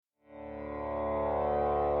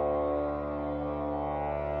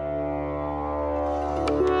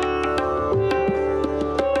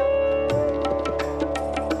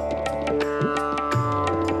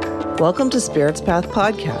Welcome to Spirits Path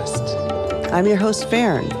Podcast. I'm your host,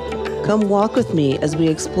 Farron. Come walk with me as we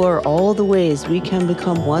explore all the ways we can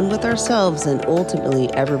become one with ourselves and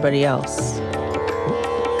ultimately everybody else.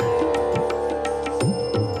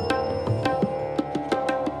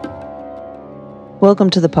 Welcome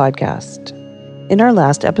to the podcast. In our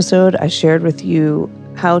last episode, I shared with you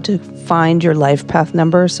how to find your life path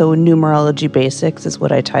number. So numerology basics is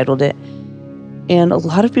what I titled it. And a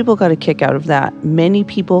lot of people got a kick out of that. Many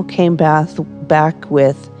people came back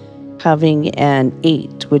with having an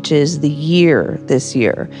 8, which is the year this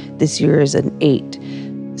year. This year is an 8.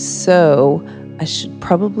 So I should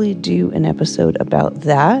probably do an episode about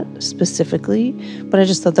that specifically, but I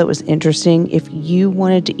just thought that was interesting. If you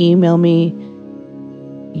wanted to email me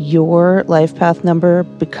your life path number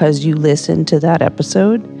because you listened to that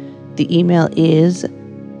episode, the email is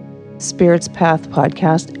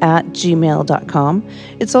spiritspathpodcast@gmail.com.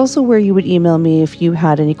 It's also where you would email me if you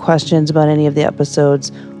had any questions about any of the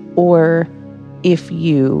episodes or if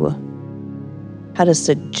you had a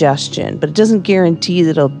suggestion, but it doesn't guarantee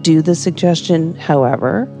that I'll do the suggestion.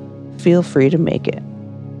 However, feel free to make it.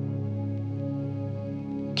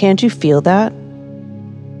 Can't you feel that?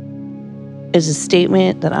 Is a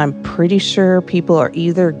statement that I'm pretty sure people are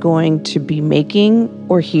either going to be making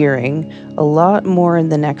or hearing a lot more in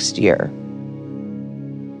the next year.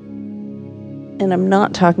 And I'm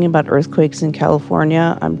not talking about earthquakes in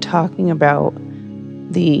California. I'm talking about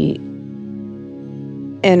the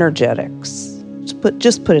energetics.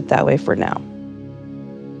 Just put it that way for now.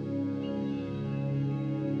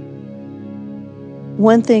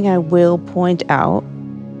 One thing I will point out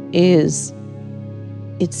is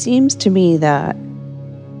it seems to me that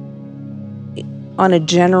in a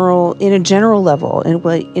general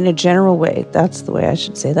way, that's the way I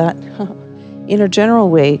should say that. In a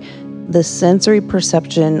general way, the sensory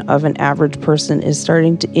perception of an average person is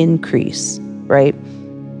starting to increase, right?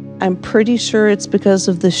 I'm pretty sure it's because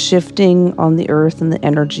of the shifting on the earth and the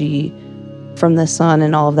energy from the sun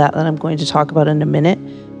and all of that I'm going to talk about in a minute.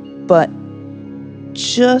 But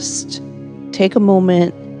just take a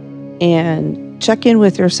moment and check in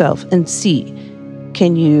with yourself and see,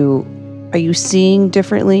 are you seeing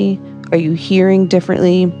differently? Are you hearing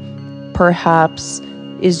differently? Perhaps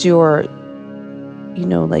is your,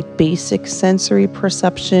 basic sensory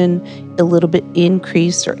perception a little bit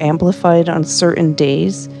increased or amplified on certain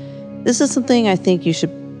days? This is something I think you should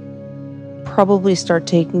probably start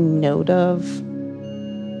taking note of,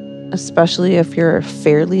 especially if you're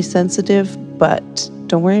fairly sensitive, but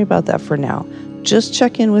don't worry about that for now. Just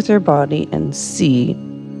check in with your body and see,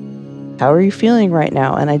 how are you feeling right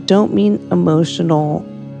now? And I don't mean emotional,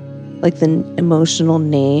 like the emotional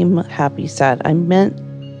name, happy, sad. I meant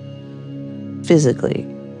physically.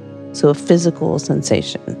 So a physical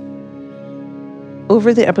sensation.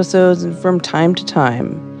 Over the episodes and from time to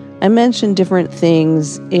time, I mentioned different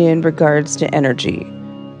things in regards to energy.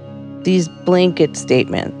 These blanket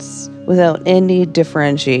statements without any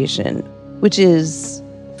differentiation, which is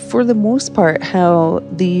for the most part how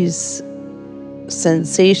these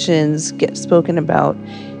sensations get spoken about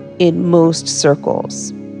in most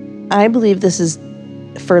circles. I believe this is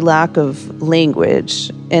for lack of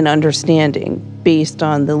language and understanding based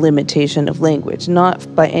on the limitation of language, not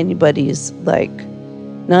by anybody's,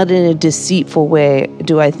 not in a deceitful way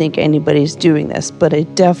do I think anybody's doing this, but I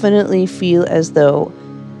definitely feel as though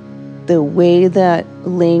the way that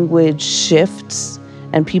language shifts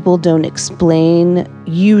and people don't explain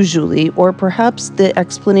usually, or perhaps the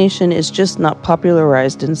explanation is just not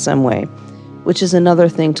popularized in some way, which is another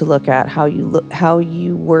thing to look at, how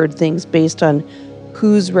you word things based on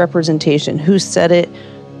whose representation, who said it.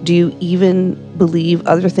 Do you even believe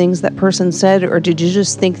other things that person said, or did you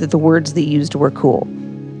just think that the words they used were cool?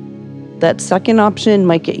 That second option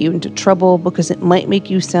might get you into trouble because it might make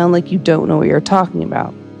you sound like you don't know what you're talking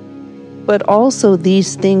about. But also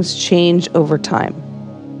these things change over time.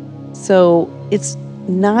 So it's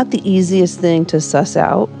not the easiest thing to suss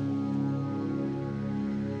out.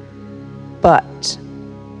 But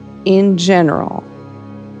in general,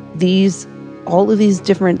 all of these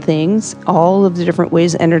different things, all of the different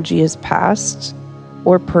ways energy is passed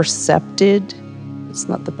or percepted, it's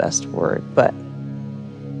not the best word, but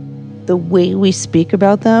the way we speak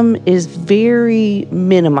about them is very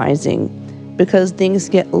minimizing because things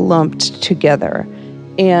get lumped together.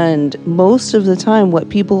 And most of the time, what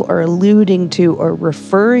people are alluding to or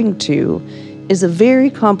referring to is a very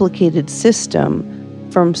complicated system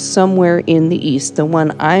from somewhere in the East. The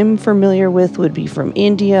one I'm familiar with would be from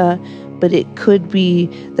India, but it could be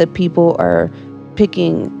that people are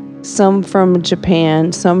picking some from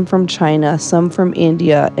Japan, some from China, some from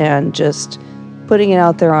India, and just putting it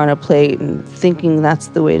out there on a plate and thinking that's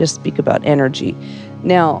the way to speak about energy.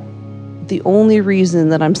 Now, the only reason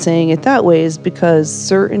that I'm saying it that way is because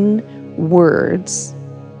certain words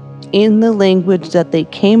in the language that they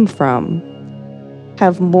came from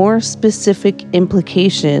have more specific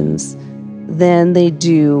implications than they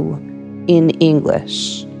do in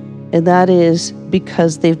English. And that is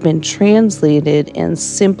because they've been translated and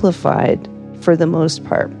simplified for the most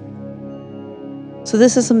part. So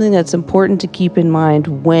this is something that's important to keep in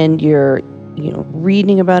mind when you're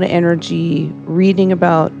reading about energy, reading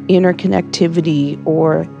about interconnectivity,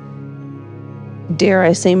 or dare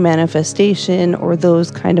I say manifestation, or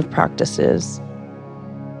those kind of practices.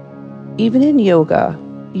 Even in yoga,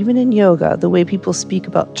 the way people speak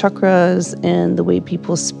about chakras and the way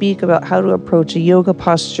people speak about how to approach a yoga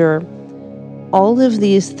posture, all of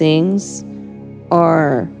these things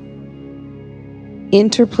are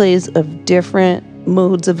interplays of different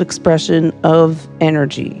modes of expression of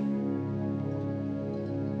energy.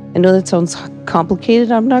 I know that sounds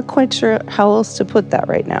complicated. I'm not quite sure how else to put that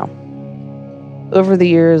right now. Over the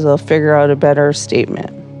years, I'll figure out a better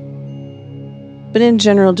statement. But in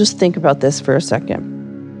general, just think about this for a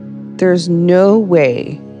second. There's no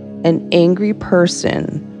way an angry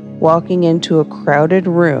person walking into a crowded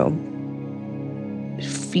room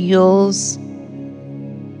feels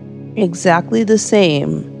exactly the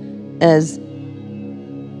same as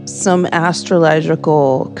some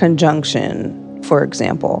astrological conjunction, for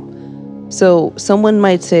example. So someone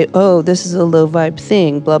might say, oh, this is a low vibe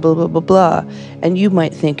thing, blah, blah, blah, blah, blah. And you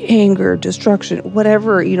might think anger, destruction,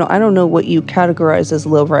 whatever, I don't know what you categorize as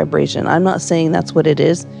low vibration. I'm not saying that's what it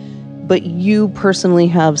is, but you personally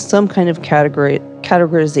have some kind of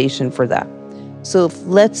categorization for that. So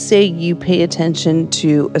let's say you pay attention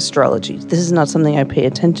to astrology. This is not something I pay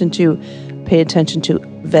attention to. Pay attention to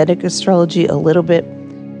Vedic astrology a little bit,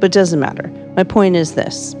 but doesn't matter. My point is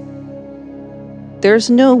this. There's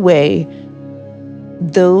no way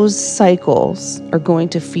those cycles are going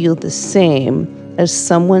to feel the same as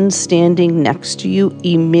someone standing next to you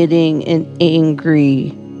emitting an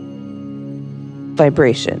angry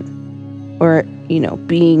vibration, or,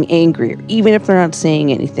 being angry, even if they're not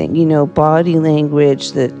saying anything, body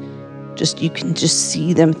language that you can just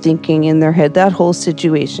see them thinking in their head, that whole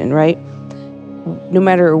situation, right? No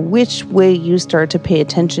matter which way you start to pay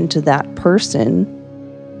attention to that person,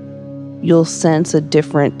 you'll sense a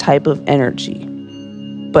different type of energy.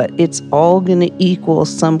 But it's all going to equal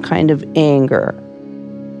some kind of anger.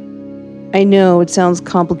 I know it sounds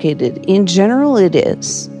complicated. In general, it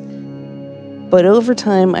is. But over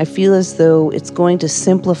time, I feel as though it's going to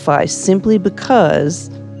simplify simply because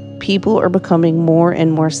people are becoming more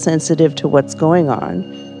and more sensitive to what's going on.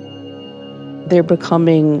 They're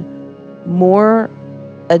becoming more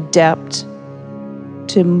adept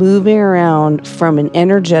to moving around from an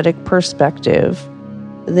energetic perspective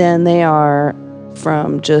than they are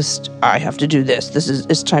from just, I have to do this.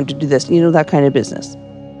 It's time to do this. That kind of business.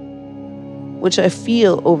 Which I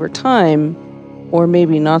feel over time, or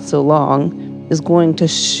maybe not so long, is going to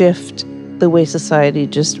shift the way society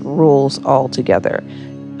just rolls altogether.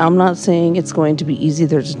 I'm not saying it's going to be easy.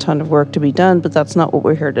 There's a ton of work to be done, but that's not what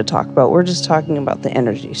we're here to talk about. We're just talking about the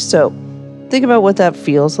energy. So think about what that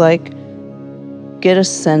feels like. Get a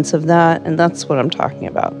sense of that, and that's what I'm talking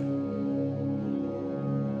about.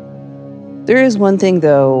 There is one thing,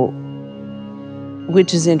 though,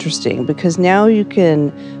 which is interesting, because now you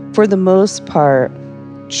can, for the most part,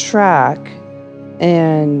 track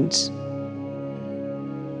and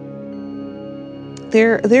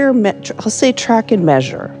I'll say track and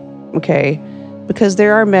measure, okay? Because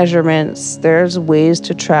there are measurements, there's ways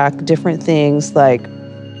to track different things, like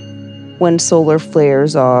when solar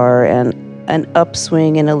flares are, and an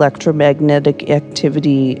upswing in electromagnetic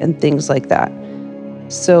activity and things like that.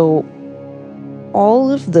 So all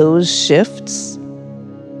of those shifts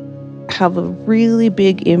have a really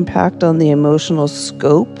big impact on the emotional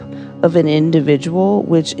scope of an individual,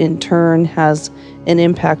 which in turn has an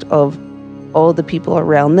impact of all the people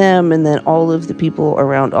around them, and then all of the people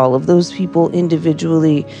around all of those people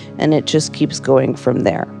individually, and it just keeps going from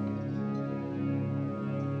there.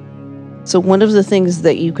 So one of the things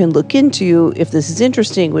that you can look into, if this is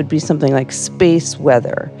interesting, would be something like space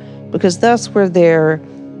weather, because that's where they're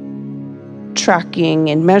tracking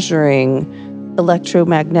and measuring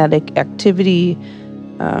electromagnetic activity,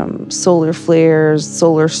 solar flares,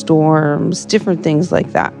 solar storms, different things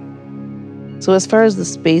like that. So as far as the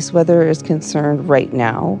space weather is concerned right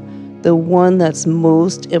now, the one that's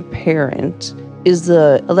most apparent is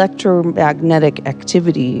the electromagnetic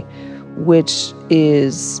activity, which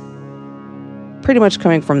is pretty much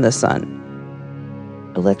coming from the sun.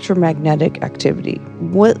 electromagnetic activity.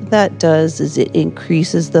 What that does is it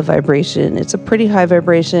increases the vibration. It's a pretty high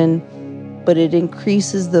vibration, but it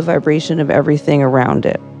increases the vibration of everything around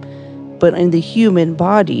it. But in the human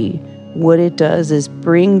body, what it does is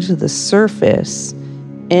bring to the surface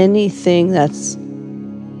anything that's,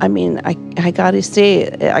 I gotta say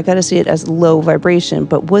it as low vibration,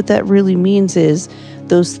 but what that really means is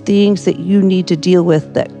those things that you need to deal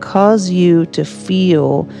with that cause you to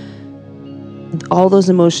feel all those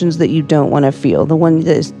emotions that you don't want to feel, the ones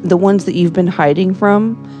that you've been hiding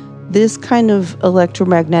from. This kind of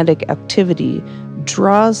electromagnetic activity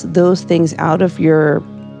draws those things out of your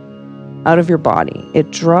body.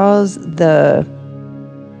 It draws the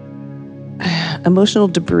emotional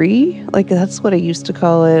debris, like that's what I used to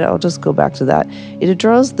call it. I'll just go back to that. It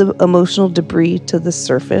draws the emotional debris to the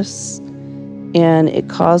surface, and it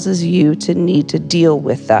causes you to need to deal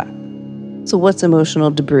with that. So what's emotional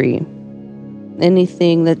debris?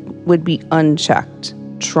 Anything that would be unchecked,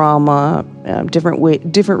 trauma,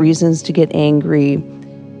 different reasons to get angry.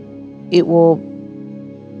 It will,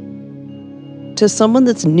 to someone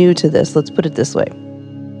that's new to this, let's put it this way.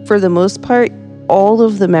 For the most part, all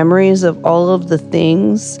of the memories of all of the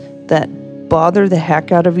things that bother the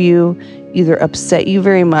heck out of you, either upset you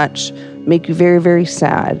very much, make you very, very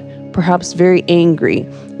sad, perhaps very angry.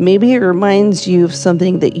 Maybe it reminds you of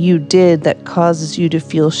something that you did that causes you to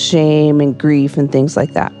feel shame and grief and things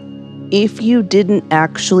like that. If you didn't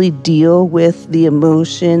actually deal with the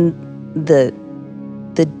emotion, the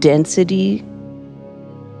density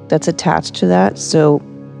that's attached to that, so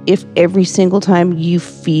if every single time you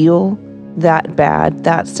feel that bad,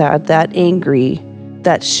 that sad, that angry,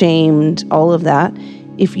 that shamed, all of that,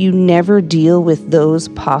 if you never deal with those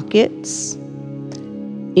pockets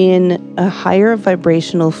in a higher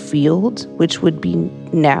vibrational field, which would be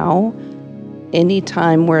now, any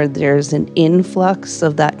time where there's an influx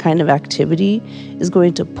of that kind of activity is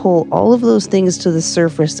going to pull all of those things to the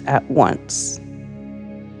surface at once.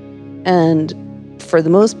 And for the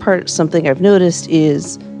most part, something I've noticed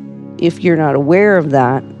is if you're not aware of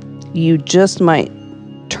that, you just might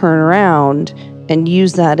turn around and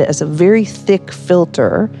use that as a very thick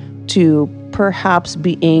filter to perhaps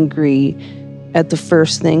be angry at the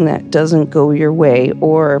first thing that doesn't go your way,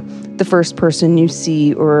 or the first person you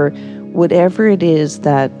see, or whatever it is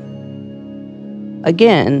that,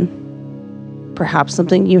 again, perhaps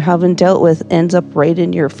something you haven't dealt with ends up right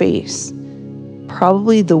in your face.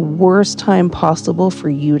 Probably the worst time possible for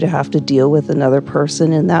you to have to deal with another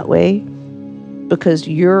person in that way, because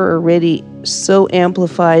you're already so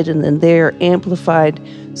amplified and then they're amplified.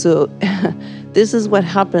 So this is what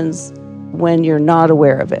happens when you're not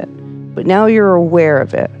aware of it. But now you're aware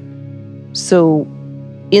of it. So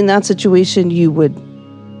in that situation, you would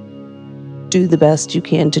do the best you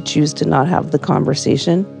can to choose to not have the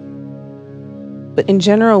conversation. But in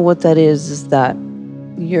general, what that is that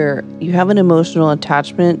you have an emotional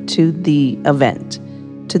attachment to the event,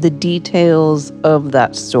 to the details of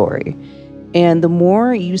that story. And the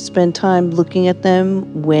more you spend time looking at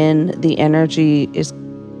them when the energy is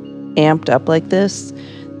amped up like this,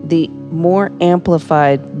 the more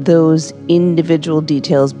amplified those individual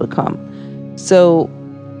details become. So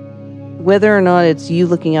whether or not it's you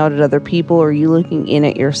looking out at other people or you looking in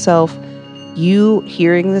at yourself, you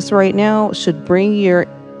hearing this right now should bring your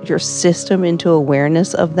system into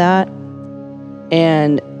awareness of that,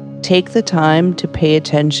 and take the time to pay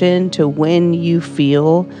attention to when you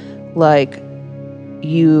feel like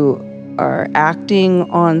you are acting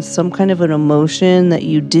on some kind of an emotion that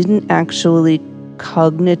you didn't actually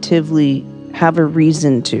cognitively have a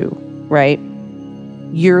reason to, right?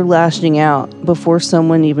 You're lashing out before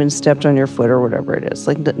someone even stepped on your foot or whatever it is.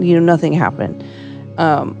 Like, nothing happened.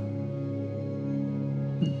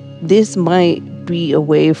 This might be a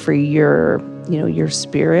way for your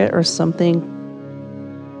spirit or something,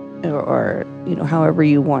 or however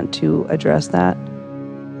you want to address that,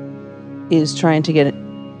 is trying to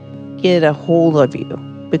get a hold of you.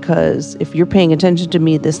 Because if you're paying attention to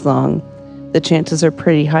me this long, the chances are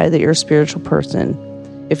pretty high that you're a spiritual person.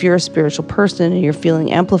 If you're a spiritual person and you're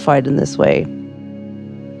feeling amplified in this way,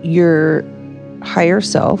 your higher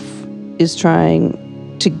self is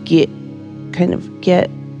trying to get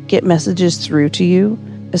messages through to you,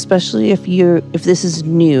 especially if this is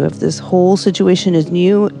new, if this whole situation is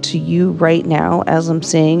new to you right now as I'm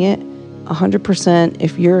saying it. 100%,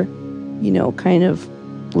 if you're kind of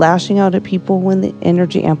lashing out at people when the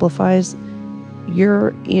energy amplifies,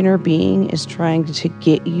 your inner being is trying to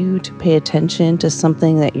get you to pay attention to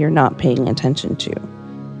something that you're not paying attention to.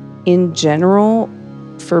 In general,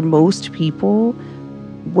 for most people,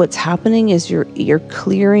 what's happening is you're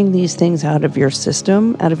clearing these things out of your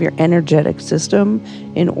system, out of your energetic system.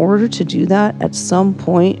 In order to do that, at some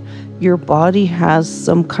point, your body has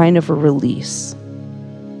some kind of a release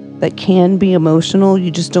that can be emotional.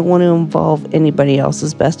 You just don't want to involve anybody else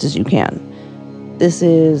as best as you can. This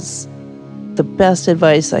is the best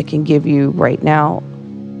advice I can give you right now,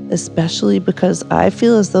 especially because I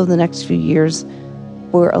feel as though the next few years,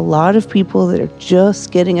 for a lot of people that are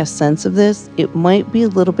just getting a sense of this, it might be a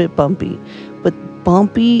little bit bumpy, but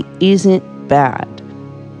bumpy isn't bad.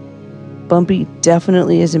 Bumpy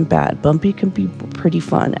definitely isn't bad. Bumpy can be pretty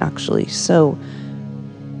fun, actually. So,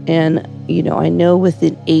 and, I know with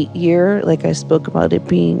an 8-year, like I spoke about it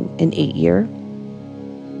being an 8-year,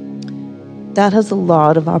 that has a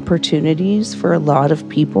lot of opportunities for a lot of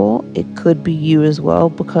people. It could be you as well,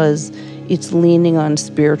 because it's leaning on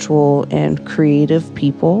spiritual and creative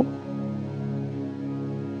people.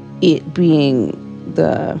 It being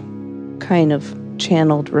the kind of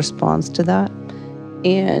channeled response to that.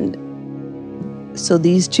 And so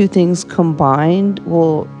these two things combined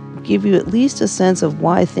will give you at least a sense of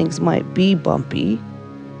why things might be bumpy,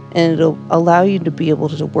 and it'll allow you to be able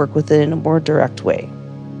to work with it in a more direct way.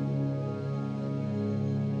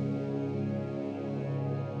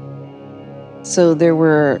 So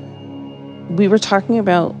we were talking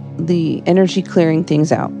about the energy clearing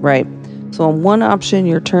things out, right? So on one option,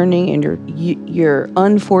 you're turning and you're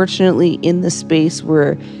unfortunately in the space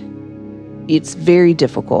where it's very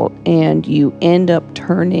difficult, and you end up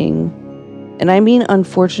turning, and I mean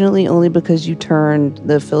unfortunately only because you turned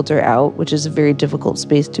the filter out, which is a very difficult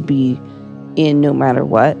space to be in no matter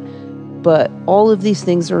what. But all of these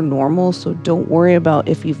things are normal, so don't worry about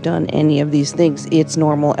if you've done any of these things. It's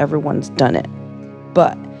normal, everyone's done it.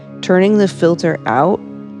 But turning the filter out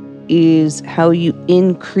is how you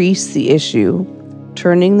increase the issue.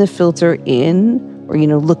 Turning the filter in, or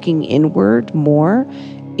looking inward more,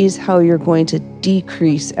 is how you're going to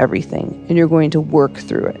decrease everything, and you're going to work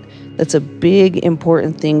through it. That's a big,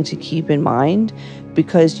 important thing to keep in mind,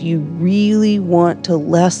 because you really want to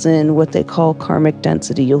lessen what they call karmic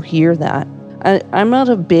density. You'll hear that. I'm not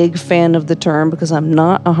a big fan of the term, because I'm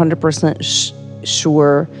not 100%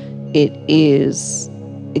 sure it is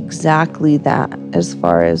exactly that as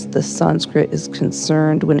far as the Sanskrit is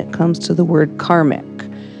concerned when it comes to the word karmic.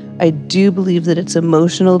 I do believe that it's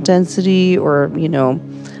emotional density, or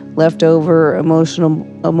leftover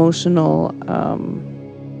emotional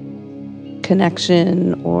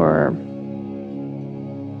connection, or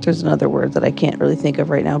there's another word that I can't really think of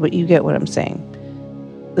right now, but you get what I'm saying.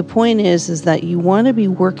 The point is that you want to be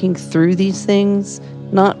working through these things,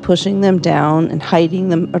 not pushing them down and hiding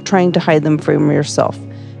them, or trying to hide them from yourself.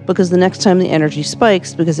 Because the next time the energy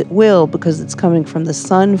spikes, because it will, because it's coming from the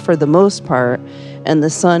sun for the most part, and the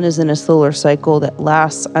sun is in a solar cycle that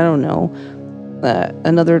lasts, I don't know,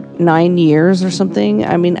 another 9 years or something.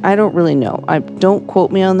 I mean, I don't really know. Don't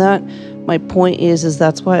quote me on that. My point is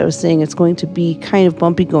that's why I was saying it's going to be kind of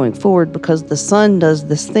bumpy going forward, because the sun does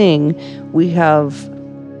this thing. We have,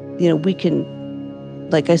 we can,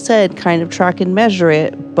 like I said, kind of track and measure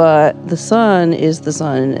it, but the sun is the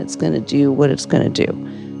sun, and it's going to do what it's going to do.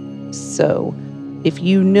 So if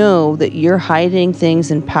you know that you're hiding things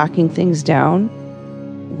and packing things down,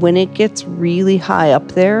 when it gets really high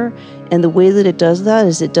up there, and the way that it does that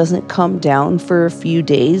is it doesn't come down for a few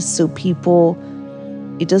days, so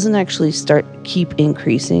it doesn't actually keep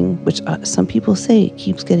increasing, which some people say it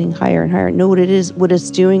keeps getting higher and higher. No, what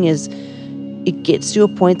it's doing is it gets to a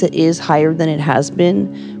point that is higher than it has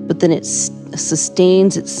been, but then it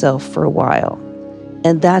sustains itself for a while.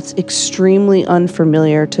 And that's extremely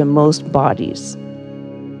unfamiliar to most bodies.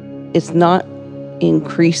 It's not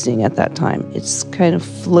increasing at that time. It's kind of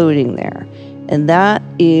floating there. And that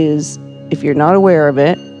is, if you're not aware of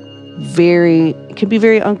it, it can be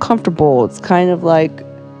very uncomfortable. It's kind of like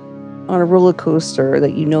on a roller coaster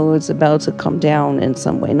that it's about to come down in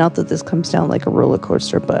some way. Not that this comes down like a roller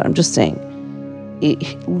coaster, but I'm just saying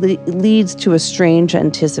it leads to a strange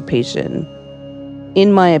anticipation,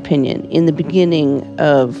 in my opinion, in the beginning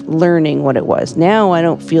of learning what it was. Now I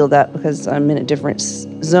don't feel that, because I'm in a different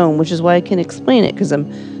zone, which is why I can explain it, because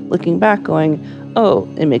I'm looking back going, oh,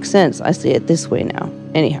 it makes sense. I see it this way now.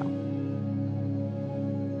 Anyhow.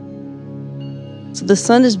 So the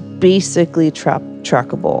sun is basically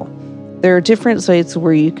trackable. There are different sites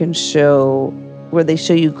where they show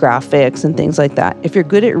you graphics and things like that. If you're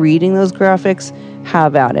good at reading those graphics,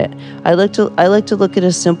 have at it. I like to look at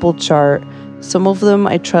a simple chart. Some of them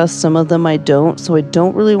I trust, some of them I don't. So I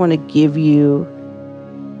don't really want to give you,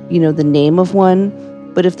 the name of one.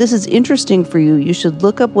 But if this is interesting for you, you should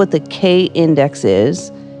look up what the K index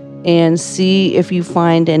is, and see if you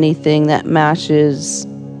find anything that matches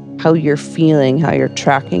how you're feeling, how you're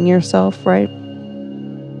tracking yourself, right?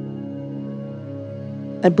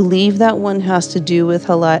 I believe that one has to do with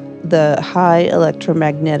the high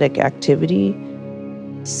electromagnetic activity.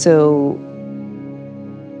 So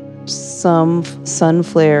some sun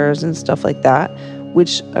flares and stuff like that,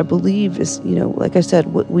 which I believe is, like I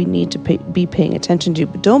said, what we need to be paying attention to.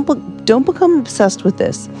 But don't become obsessed with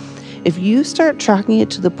this. If you start tracking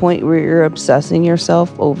it to the point where you're obsessing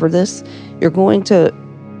yourself over this,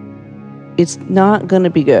 it's not going to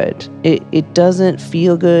be good. It doesn't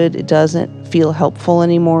feel good. It doesn't feel helpful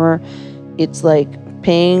anymore. It's like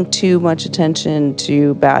paying too much attention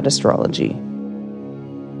to bad astrology.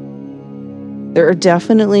 There are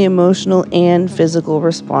definitely emotional and physical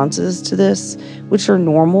responses to this, which are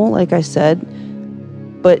normal, like I said.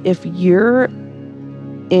 But if you're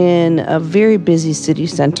in a very busy city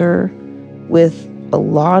center with a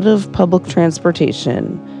lot of public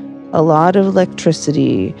transportation, a lot of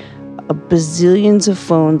electricity, bazillions of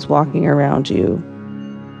phones walking around you,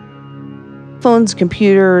 phones,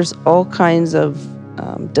 computers, all kinds of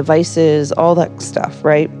devices, all that stuff,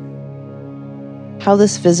 right? How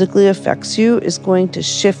this physically affects you is going to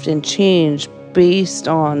shift and change based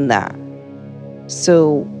on that.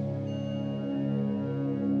 So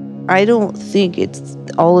I don't think it's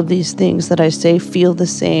all of these things that I say feel the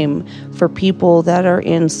same for people that are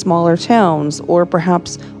in smaller towns or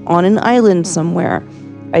perhaps on an island somewhere.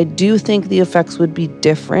 I do think the effects would be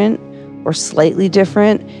different or slightly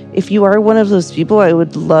different. If you are one of those people, I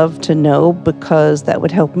would love to know, because that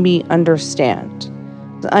would help me understand.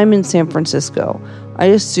 I'm in San Francisco. I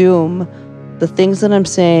assume the things that I'm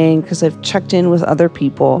saying, because I've checked in with other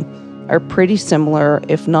people, are pretty similar,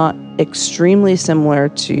 if not extremely similar,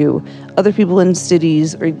 to other people in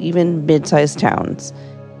cities or even mid-sized towns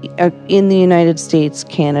in the United States,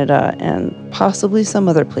 Canada, and possibly some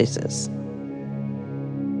other places.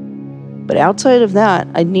 But outside of that,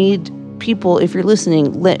 I need people, if you're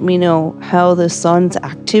listening, let me know how the sun's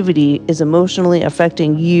activity is emotionally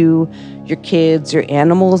affecting you, your kids, your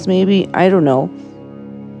animals, maybe. I don't know.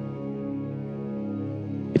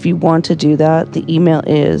 If you want to do that, the email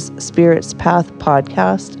is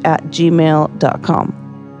spiritspathpodcast@gmail.com.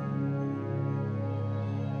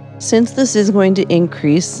 Since this is going to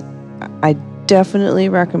increase, I definitely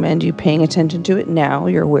recommend you paying attention to it now.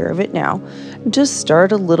 You're aware of it now. Just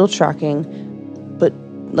start a little tracking. But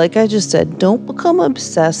like I just said, don't become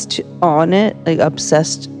obsessed on it, like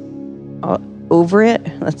obsessed over it.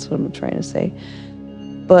 That's what I'm trying to say.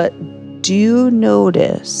 But do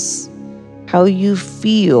notice how you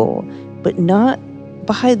feel, but not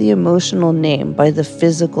by the emotional name, by the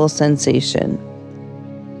physical sensation.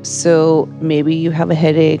 So maybe you have a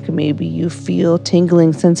headache, maybe you feel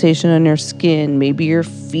tingling sensation on your skin, maybe your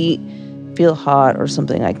feet feel hot or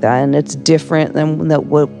something like that, and it's different than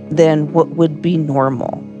what would be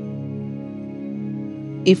normal.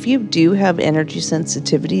 If you do have energy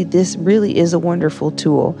sensitivity, this really is a wonderful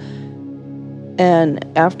tool. And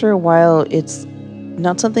after a while, it's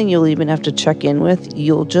not something you'll even have to check in with.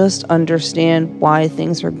 You'll just understand why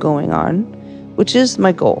things are going on, which is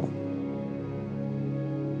my goal.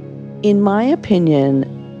 In my opinion,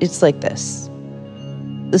 it's like this.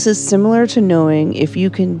 This is similar to knowing if you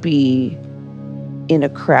can be in a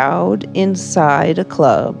crowd inside a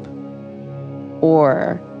club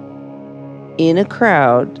or in a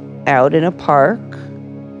crowd out in a park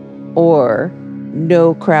or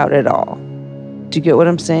no crowd at all. Do you get what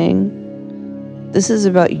I'm saying? This is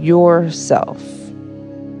about yourself.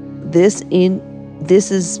 This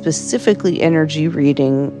is specifically energy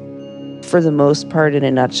reading, for the most part, in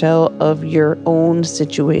a nutshell, of your own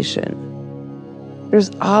situation.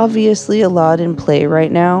 There's obviously a lot in play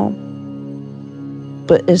right now,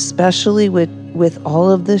 but especially with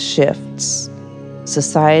all of the shifts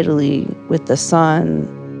societally, with the sun,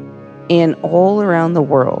 and all around the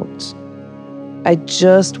world. I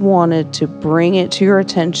just wanted to bring it to your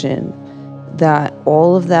attention that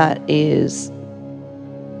all of that is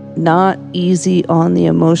not easy on the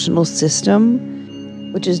emotional system,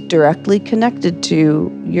 which is directly connected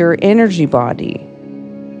to your energy body.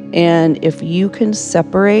 And if you can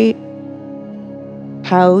separate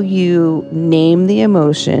how you name the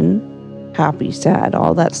emotion, happy, sad,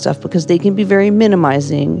 all that stuff, because they can be very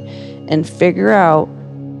minimizing, and figure out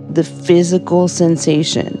the physical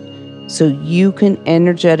sensation so you can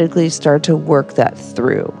energetically start to work that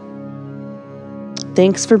through.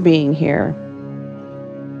 Thanks for being here.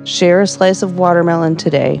 Share a slice of watermelon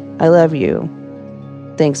today. I love you.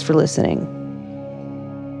 Thanks for listening.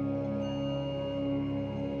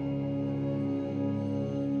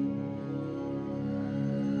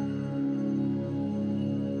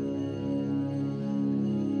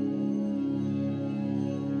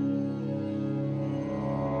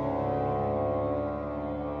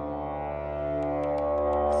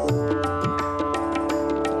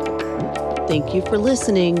 Thank you for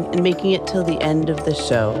listening and making it till the end of the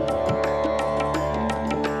show.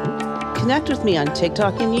 Connect with me on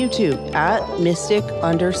TikTok and YouTube at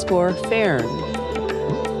mystic_Fern.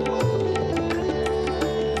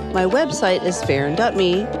 My website is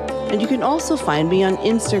Fern.me, and you can also find me on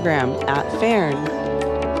Instagram at Fern.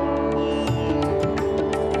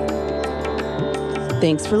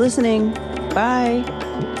 Thanks for listening. Bye.